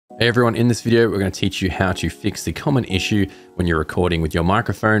Hey everyone, in this video, we're going to teach you how to fix the common issue when you're recording with your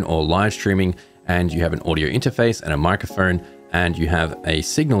microphone or live streaming and you have an audio interface and a microphone and you have a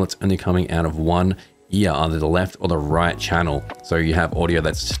signal that's only coming out of one ear, either the left or the right channel. So you have audio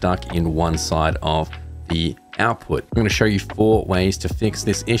that's stuck in one side of the output. I'm going to show you 4 ways to fix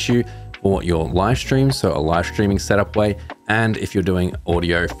this issue for your live stream, so a live streaming setup way, and if you're doing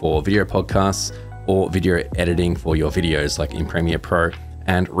audio for video podcasts or video editing for your videos like in Premiere Pro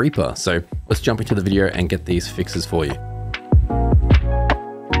and Reaper. So let's jump into the video and get these fixes for you.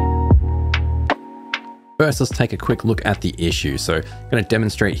 First, let's take a quick look at the issue. So I'm going to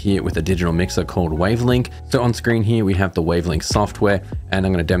demonstrate here with a digital mixer called Wavelink. So on screen here, we have the Wavelink software, and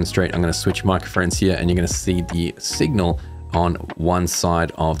I'm going to demonstrate. I'm going to switch microphones here, and you're going to see the signal on one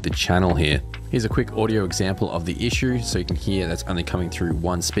side of the channel here. Here's a quick audio example of the issue. So you can hear that's only coming through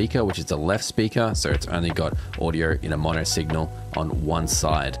one speaker, which is the left speaker. So it's only got audio in a mono signal on one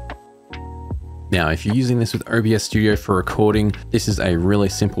side. Now, if you're using this with OBS Studio for recording, this is a really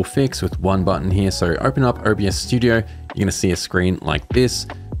simple fix with one button here. So open up OBS Studio, you're going to see a screen like this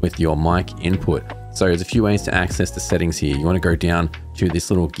with your mic input. So there's a few ways to access the settings here. You want to go down to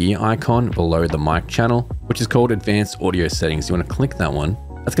this little gear icon below the mic channel, which is called Advanced Audio Settings. You want to click that one.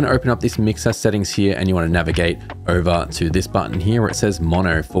 That's going to open up this mixer settings here, and you want to navigate over to this button here where it says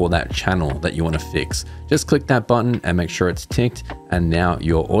mono for that channel that you want to fix. Just click that button and make sure it's ticked, and now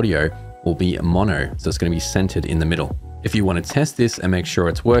your audio will be mono. So it's going to be centered in the middle. If you want to test this and make sure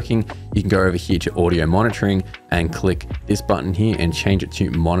it's working, you can go over here to audio monitoring and click this button here and change it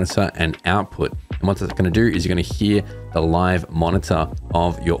to monitor and output. And what that's going to do is you're going to hear the live monitor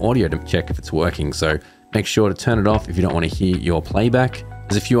of your audio to check if it's working. So make sure to turn it off if you don't want to hear your playback.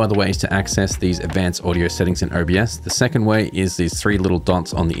 There's a few other ways to access these advanced audio settings in OBS. The second way is these 3 little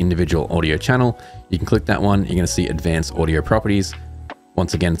dots on the individual audio channel. You can click that one. You're going to see advanced audio properties.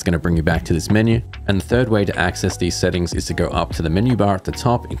 Once again, it's going to bring you back to this menu. And the third way to access these settings is to go up to the menu bar at the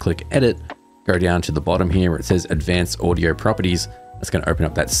top and click edit. Go down to the bottom here where it says advanced audio properties. That's going to open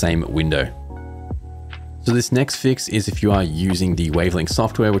up that same window. So this next fix is if you are using the Wavelink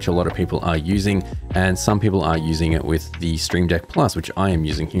software, which a lot of people are using, and some people are using it with the Stream Deck Plus, which I am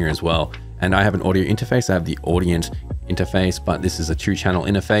using here as well. And I have an audio interface. I have the Audient interface, but this is a 2-channel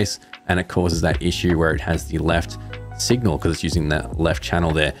interface, and it causes that issue where it has the left signal because it's using that left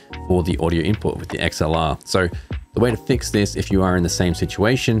channel there for the audio input with the XLR. So the way to fix this if you are in the same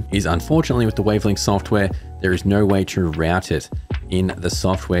situation is, unfortunately with the Wavelink software, there is no way to route it in the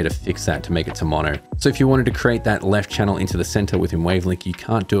software to fix that, to make it to mono. So if you wanted to create that left channel into the center within Wavelink, you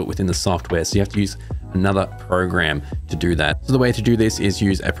can't do it within the software. So you have to use another program to do that. So the way to do this is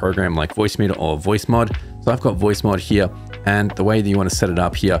use a program like Voicemod or Voicemod. So I've got Voicemod here, and the way that you want to set it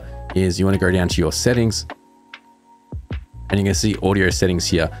up here is you want to go down to your settings, and you can see audio settings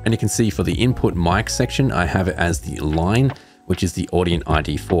here. And you can see for the input mic section, I have it as the line, which is the Audient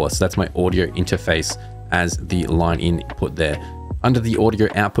ID4. So that's my audio interface as the line input there. Under the audio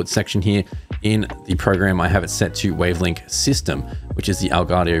output section here in the program, I have it set to Wavelink system, which is the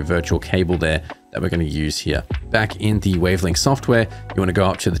Elgato virtual cable there that we're going to use here. Back in the Wavelink software, you want to go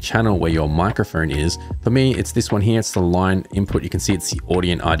up to the channel where your microphone is. For me, it's this one here. It's the line input. You can see it's the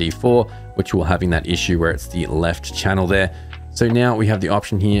Audient ID4, which will having that issue where it's the left channel there. So now we have the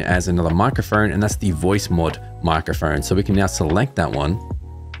option here as another microphone, and that's the Voicemod microphone. So we can now select that one,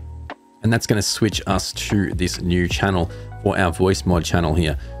 and that's going to switch us to this new channel for our Voicemod channel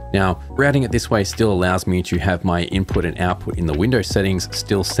here. Now, routing it this way still allows me to have my input and output in the window settings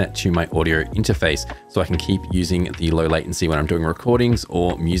still set to my audio interface, so I can keep using the low latency when I'm doing recordings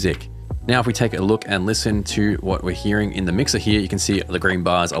or music. Now, if we take a look and listen to what we're hearing in the mixer here, you can see the green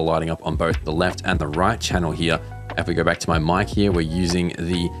bars are lighting up on both the left and the right channel here. If we go back to my mic here, we're using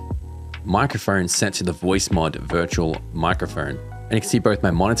the microphone set to the Voicemod virtual microphone. And you can see both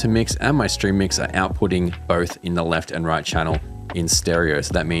my monitor mix and my stream mix are outputting both in the left and right channel in stereo.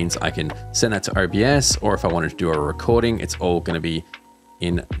 So that means I can send that to OBS, or if I wanted to do a recording, it's all going to be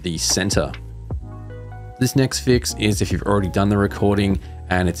in the center. This next fix is if you've already done the recording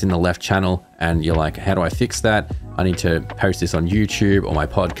and it's in the left channel and you're like, how do I fix that? I need to post this on YouTube or my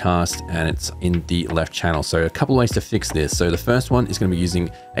podcast, and it's in the left channel. So a couple of ways to fix this. So the first one is going to be using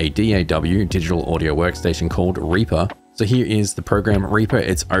a DAW, digital audio workstation, called Reaper. So here is the program Reaper.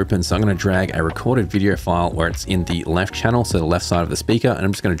 It's open. So I'm going to drag a recorded video file where it's in the left channel, so the left side of the speaker, and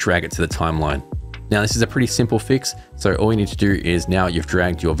I'm just going to drag it to the timeline. Now, this is a pretty simple fix. So all you need to do is, now you've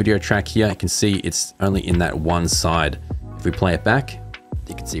dragged your video track here, you can see it's only in that one side. If we play it back,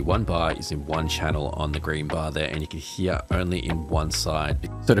 you can see one bar is in one channel on the green bar there, and you can hear only in one side.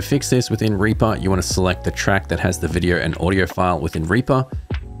 So to fix this within Reaper, you want to select the track that has the video and audio file within Reaper.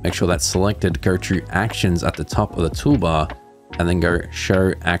 Make sure that's selected, go to Actions at the top of the toolbar, and then go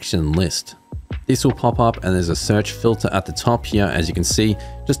Show Action List. This will pop up and there's a search filter at the top here. As you can see,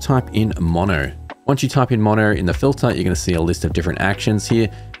 just type in mono. Once you type in mono in the filter, you're going to see a list of different actions here.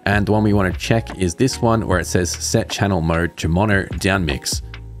 And the one we want to check is this one where it says set channel mode to mono down mix.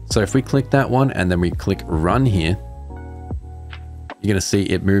 So if we click that one and then we click run here, you're going to see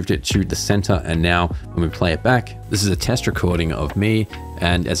it moved it to the center. And now when we play it back, this is a test recording of me.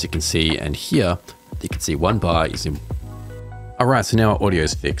 And as you can see, and here you can see one bar is in. All right, so now our audio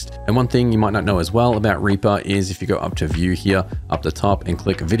is fixed. And one thing you might not know as well about Reaper is if you go up to view here, up the top and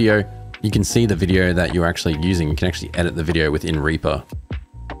click video, you can see the video that you're actually using. You can actually edit the video within Reaper.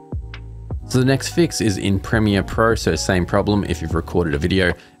 So the next fix is in Premiere Pro. So same problem if you've recorded a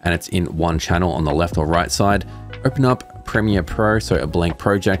video and it's in one channel on the left or right side. Open up Premiere Pro, so a blank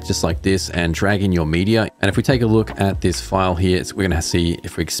project just like this, and drag in your media. And if we take a look at this file here, we're gonna see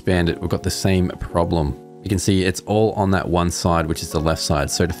if we expand it, we've got the same problem. You can see it's all on that one side, which is the left side.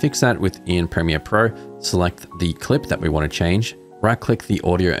 So to fix that within Premiere Pro, select the clip that we want to change, right click the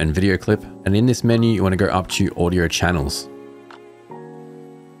audio and video clip. And in this menu, you want to go up to audio channels.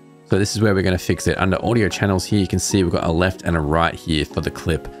 So this is where we're going to fix it. Under audio channels here, you can see we've got a left and a right here for the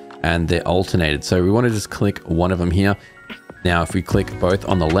clip and they're alternated. So we want to just click one of them here. Now, if we click both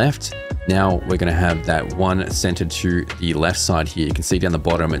on the left, now we're going to have that one centered to the left side here. You can see down the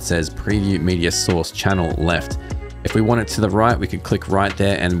bottom, it says preview media source channel left. If we want it to the right, we could click right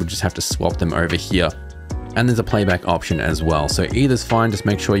there and we'll just have to swap them over here. And there's a playback option as well. So either's fine. Just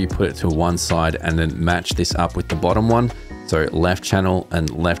make sure you put it to one side and then match this up with the bottom one. So left channel and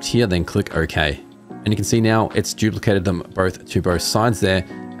left here, then click OK. And you can see now it's duplicated them both to both sides there.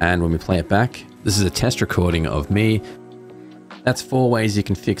 And when we play it back, this is a test recording of me. That's 4 ways you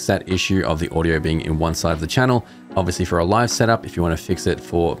can fix that issue of the audio being in one side of the channel. Obviously for a live setup, if you want to fix it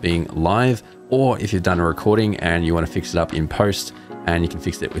for being live, or if you've done a recording and you want to fix it up in post, and you can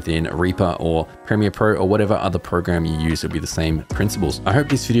fix it within Reaper or Premiere Pro or whatever other program you use, it'll be the same principles. I hope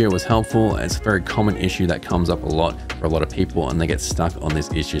this video was helpful. It's a very common issue that comes up a lot for a lot of people and they get stuck on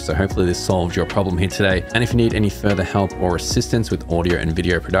this issue. So hopefully this solved your problem here today. And if you need any further help or assistance with audio and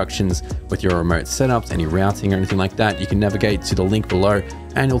video productions, with your remote setups, any routing or anything like that, you can navigate to the link below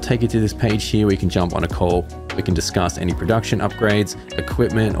and it'll take you to this page here where you can jump on a call. We can discuss any production upgrades,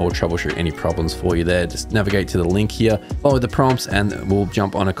 equipment, or troubleshoot any problems for you there. Just navigate to the link here, follow the prompts, and we'll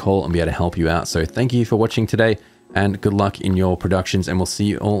jump on a call and be able to help you out. So thank you for watching today and good luck in your productions, and we'll see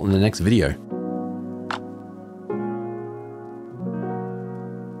you all in the next video.